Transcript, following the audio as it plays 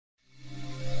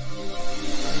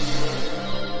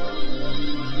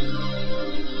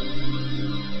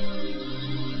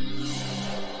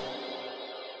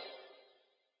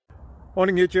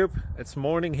Morning YouTube, it's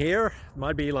morning here. It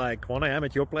might be like 1 a.m.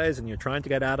 at your place and you're trying to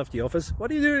get out of the office.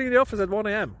 What are you doing in the office at 1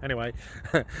 a.m? Anyway,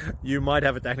 you might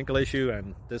have a technical issue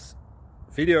and this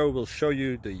video will show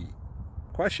you the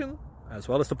question as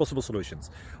well as the possible solutions.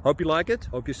 Hope you like it,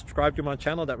 hope you subscribe to my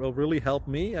channel. That will really help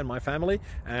me and my family,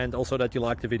 and also that you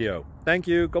like the video. Thank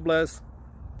you, God bless.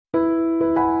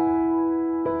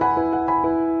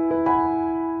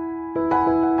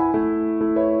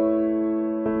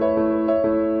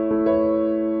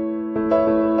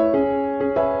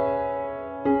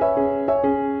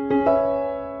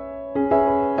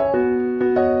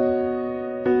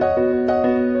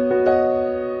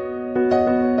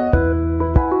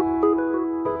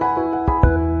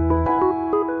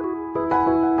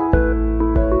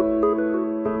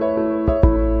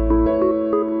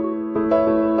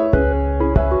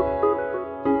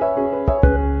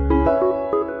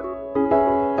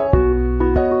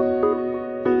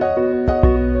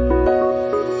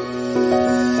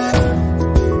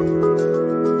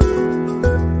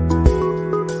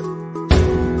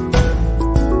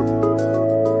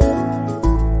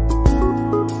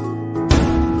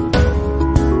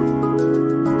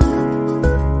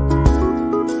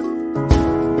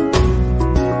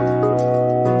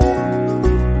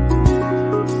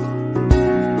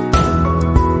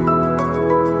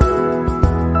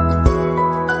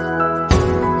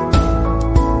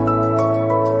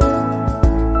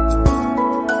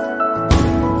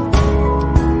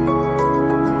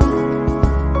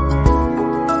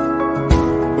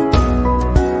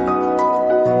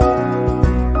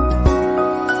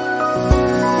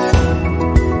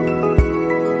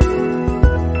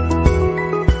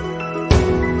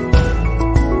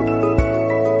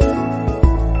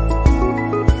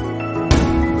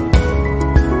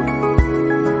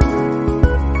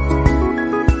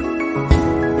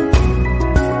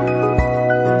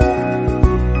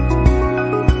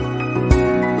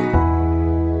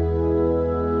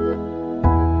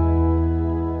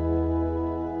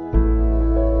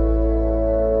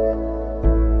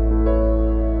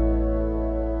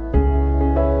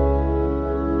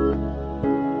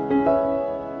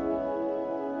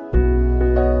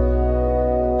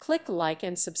 Click like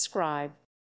and subscribe.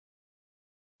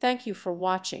 Thank you for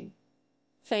watching.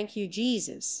 Thank you,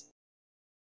 Jesus.